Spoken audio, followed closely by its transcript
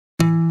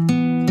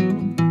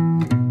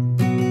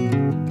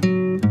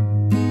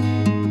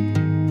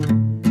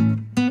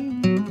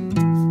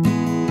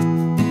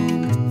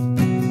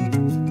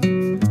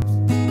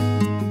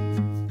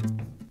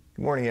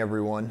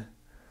everyone.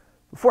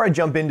 Before I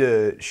jump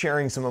into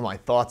sharing some of my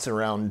thoughts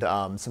around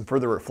some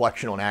further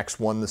reflection on Acts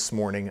 1 this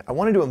morning, I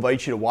wanted to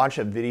invite you to watch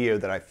a video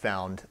that I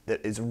found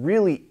that is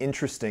really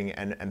interesting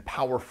and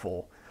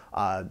powerful,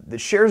 that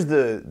shares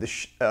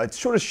it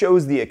sort of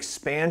shows the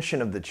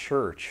expansion of the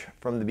church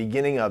from the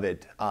beginning of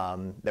it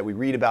that we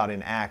read about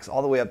in Acts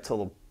all the way up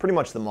till pretty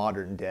much the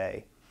modern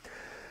day.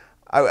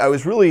 I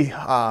was really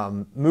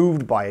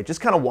moved by it,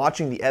 just kind of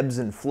watching the ebbs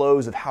and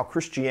flows of how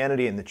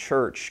Christianity and the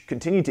church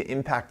continue to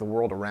impact the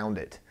world around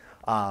it.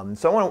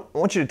 So I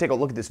want you to take a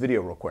look at this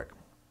video real quick.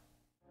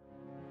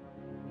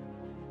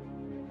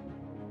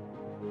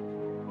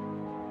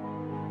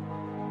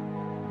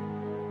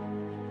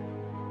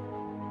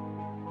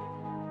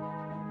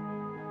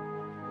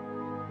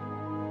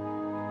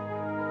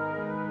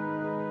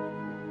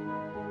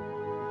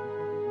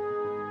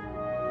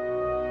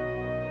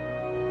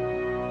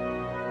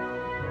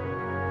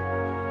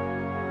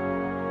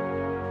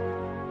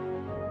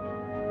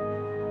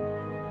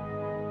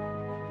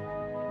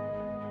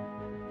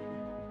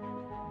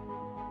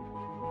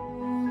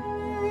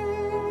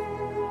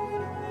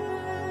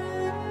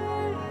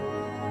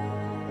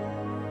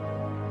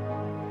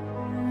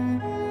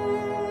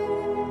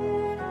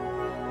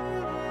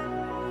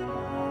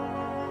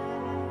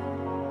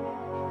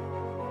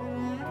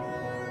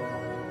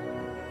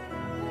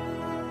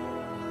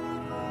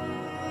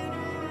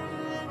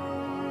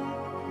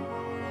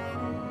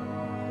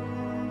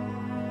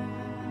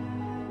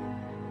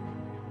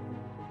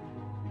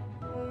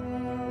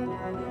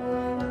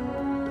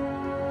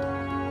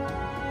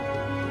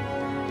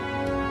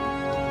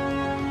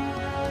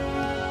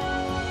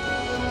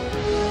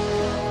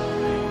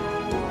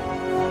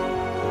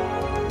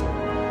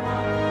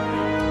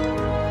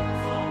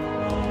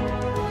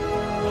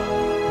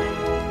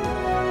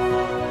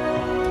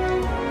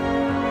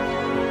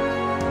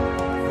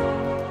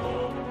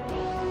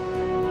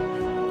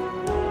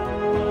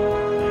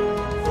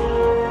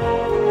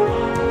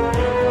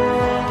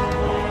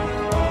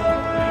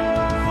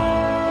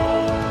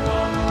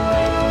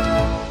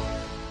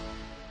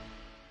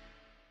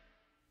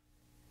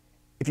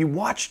 If you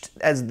watched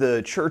as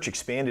the church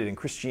expanded and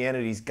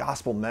Christianity's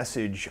gospel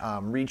message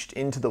reached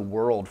into the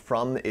world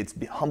from its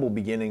humble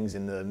beginnings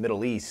in the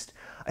Middle East,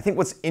 I think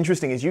what's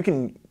interesting is you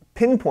can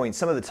pinpoint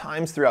some of the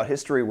times throughout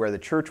history where the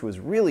church was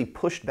really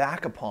pushed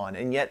back upon,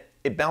 and yet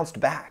it bounced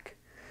back.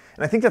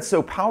 And I think that's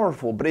so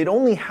powerful, but it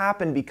only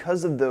happened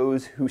because of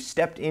those who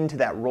stepped into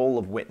that role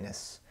of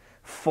witness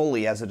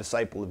fully as a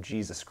disciple of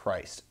Jesus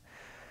Christ.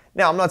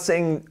 Now, I'm not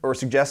saying or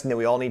suggesting that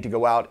we all need to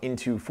go out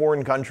into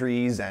foreign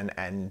countries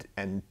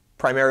and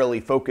primarily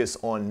focus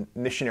on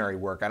missionary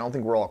work. I don't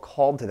think we're all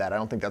called to that. I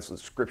don't think that's what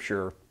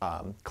Scripture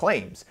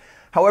claims.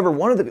 However,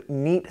 one of the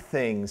neat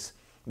things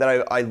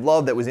that I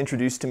love that was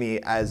introduced to me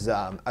as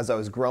I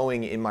was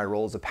growing in my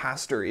role as a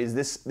pastor is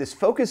this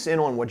focus in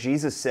on what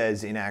Jesus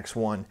says in Acts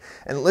 1.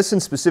 And listen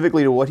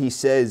specifically to what he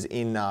says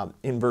in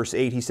verse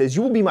 8. He says,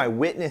 "You will be my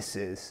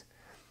witnesses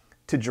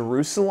to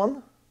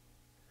Jerusalem,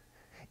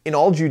 in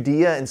all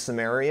Judea and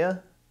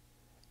Samaria,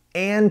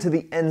 and to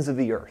the ends of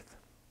the earth."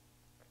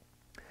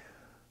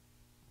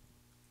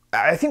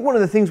 I think one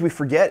of the things we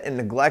forget and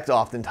neglect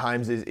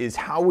oftentimes is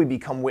how we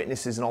become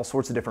witnesses in all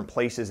sorts of different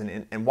places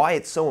and why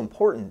it's so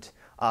important,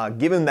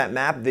 given that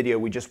map video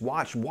we just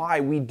watched, why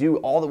we do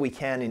all that we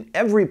can in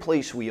every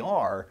place we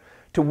are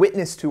to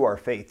witness to our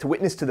faith, to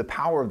witness to the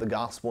power of the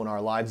gospel in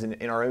our lives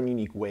in our own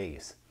unique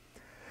ways.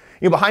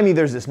 You know, behind me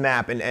there's this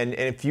map, and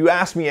if you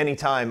ask me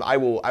anytime, I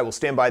will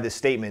stand by this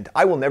statement: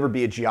 I will never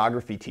be a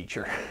geography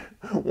teacher.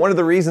 One of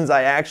the reasons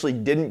I actually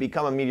didn't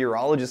become a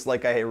meteorologist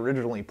like I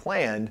originally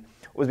planned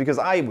was because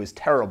I was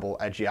terrible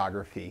at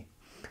geography.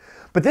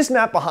 But this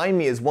map behind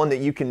me is one that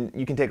you can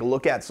take a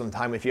look at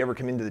sometime if you ever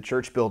come into the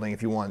church building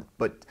if you want.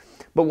 But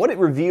what it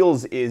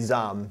reveals is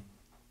some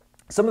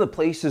of the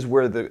places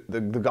where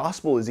the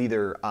gospel is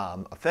either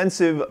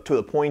offensive to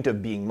the point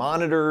of being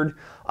monitored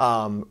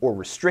or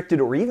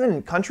restricted, or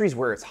even countries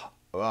where its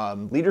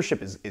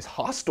leadership is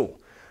hostile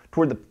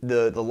toward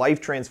the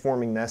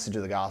life-transforming message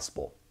of the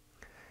gospel.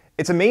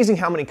 It's amazing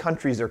how many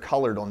countries are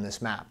colored on this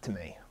map to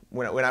me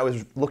when I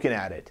was looking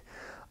at it.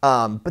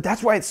 But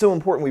that's why it's so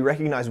important we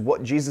recognize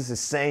what Jesus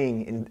is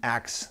saying in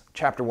Acts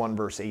chapter 1,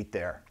 verse 8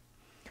 there.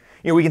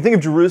 You know, we can think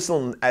of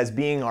Jerusalem as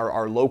being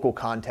our local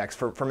context.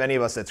 For many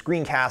of us, that's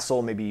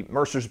Greencastle, maybe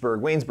Mercersburg,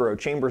 Waynesboro,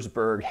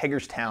 Chambersburg,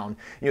 Hagerstown.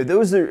 You know,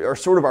 those are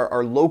sort of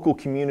our local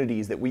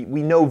communities that we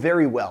know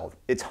very well.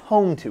 It's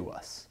home to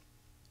us.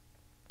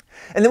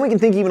 And then we can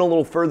think even a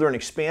little further and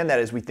expand that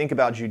as we think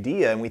about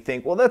Judea, and we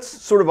think, well, that's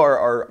sort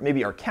of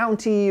maybe our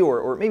county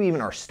or maybe even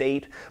our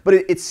state, but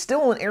it's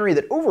still an area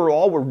that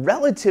overall we're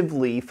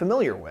relatively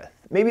familiar with.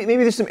 Maybe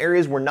there's some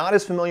areas we're not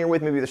as familiar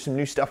with, maybe there's some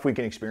new stuff we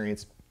can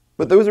experience,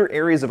 but those are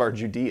areas of our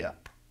Judea.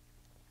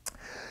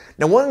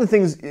 Now, one of the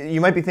things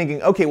you might be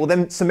thinking, okay, well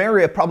then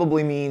Samaria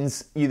probably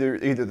means either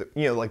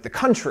like the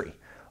country,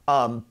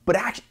 but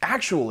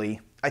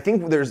actually, I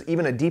think there's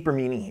even a deeper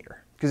meaning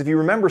here. Because if you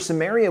remember,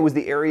 Samaria was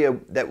the area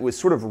that was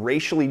sort of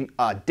racially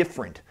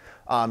different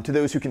to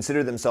those who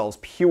consider themselves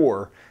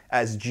pure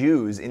as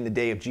Jews in the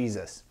day of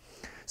Jesus.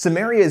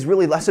 Samaria is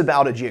really less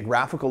about a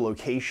geographical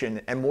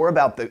location and more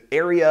about the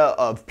area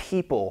of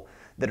people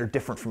that are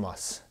different from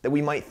us, that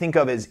we might think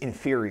of as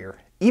inferior,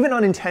 even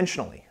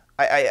unintentionally.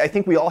 I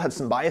think we all have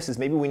some biases.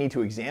 Maybe we need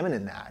to examine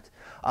in that.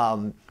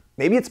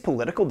 Maybe it's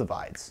political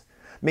divides.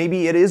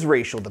 Maybe it is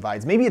racial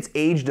divides. Maybe it's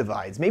age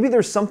divides. Maybe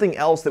there's something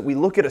else that we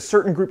look at a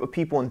certain group of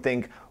people and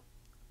think,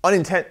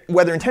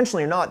 whether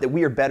intentionally or not, that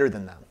we are better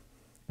than them.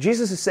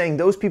 Jesus is saying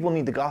those people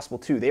need the gospel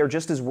too. They are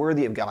just as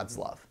worthy of God's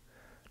love.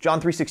 John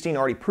 3:16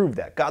 already proved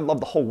that. God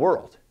loved the whole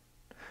world,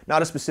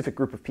 not a specific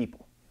group of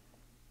people.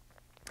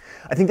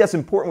 I think that's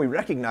important we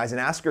recognize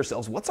and ask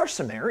ourselves, what's our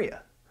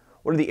Samaria?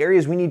 What are the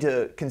areas we need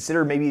to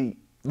consider maybe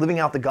living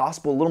out the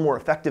gospel a little more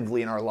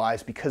effectively in our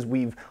lives because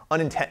we've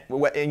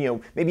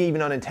maybe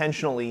even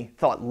unintentionally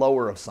thought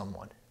lower of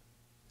someone?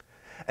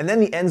 And then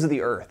the ends of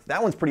the earth.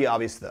 That one's pretty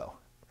obvious though.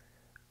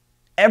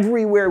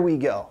 Everywhere we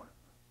go,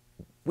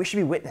 we should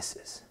be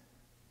witnesses.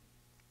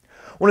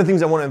 One of the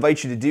things I want to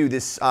invite you to do,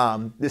 this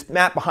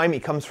map behind me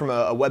comes from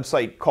a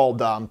website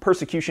called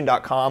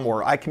persecution.com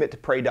or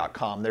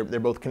iCommitToPray.com. They're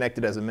both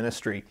connected as a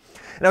ministry.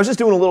 And I was just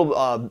doing a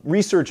little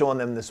research on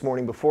them this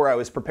morning before I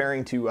was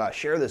preparing to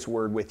share this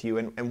word with you.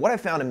 And what I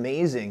found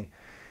amazing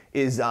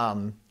is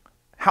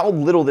how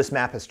little this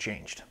map has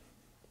changed.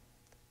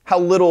 How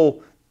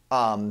little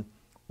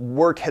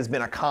work has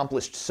been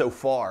accomplished so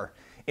far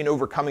in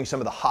overcoming some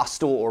of the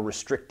hostile or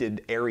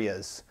restricted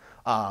areas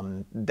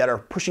that are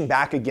pushing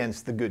back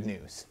against the good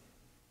news.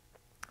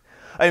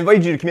 I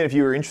invite you to come in if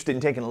you are interested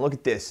in taking a look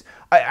at this.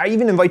 I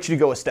even invite you to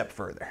go a step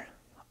further.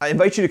 I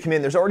invite you to come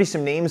in. There's already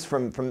some names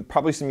from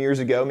probably some years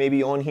ago,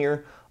 maybe on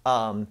here,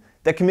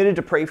 that committed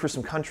to pray for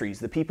some countries,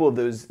 the people of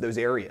those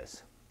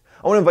areas.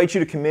 I want to invite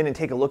you to come in and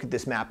take a look at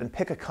this map and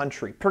pick a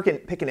country,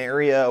 pick an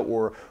area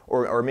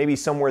or maybe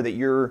somewhere that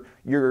you're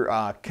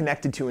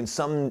connected to in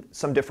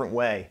some different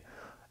way,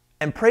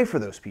 and pray for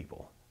those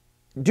people.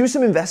 Do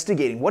some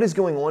investigating. What is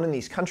going on in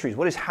these countries?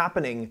 What is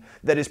happening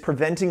that is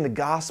preventing the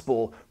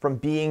gospel from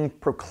being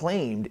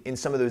proclaimed in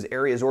some of those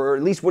areas, or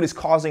at least what is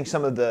causing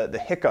some of the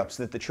hiccups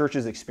that the church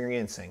is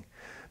experiencing?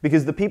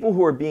 Because the people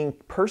who are being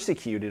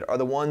persecuted are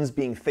the ones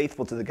being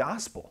faithful to the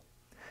gospel.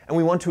 And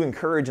we want to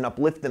encourage and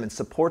uplift them and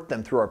support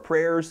them through our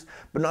prayers,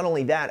 but not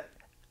only that,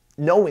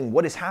 knowing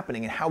what is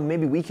happening and how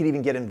maybe we could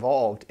even get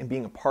involved in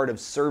being a part of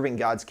serving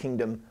God's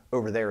kingdom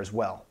over there as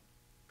well.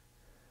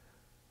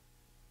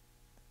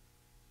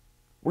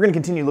 We're going to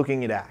continue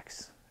looking at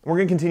Acts. We're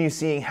going to continue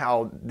seeing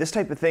how this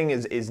type of thing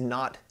is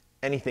not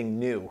anything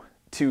new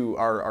to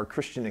our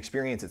Christian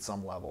experience at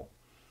some level.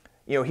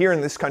 You know, here in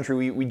this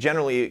country, we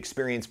generally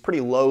experience pretty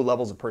low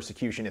levels of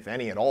persecution, if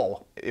any at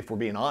all, if we're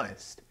being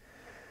honest.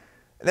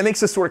 And that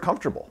makes us sort of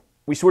comfortable.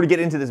 We sort of get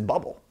into this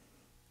bubble.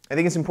 I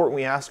think it's important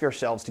we ask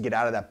ourselves to get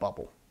out of that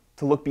bubble,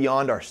 to look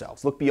beyond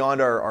ourselves, look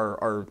beyond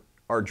our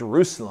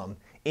Jerusalem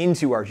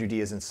into our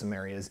Judeas and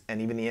Samarias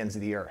and even the ends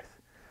of the earth.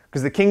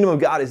 Because the kingdom of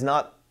God is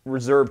not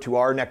reserved to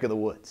our neck of the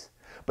woods,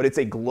 but it's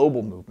a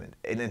global movement,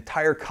 an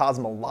entire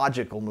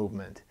cosmological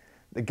movement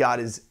that God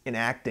is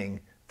enacting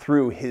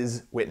through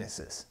his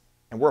witnesses.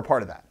 And we're a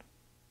part of that.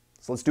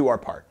 So let's do our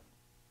part.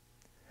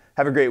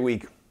 Have a great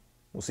week.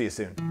 We'll see you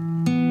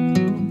soon.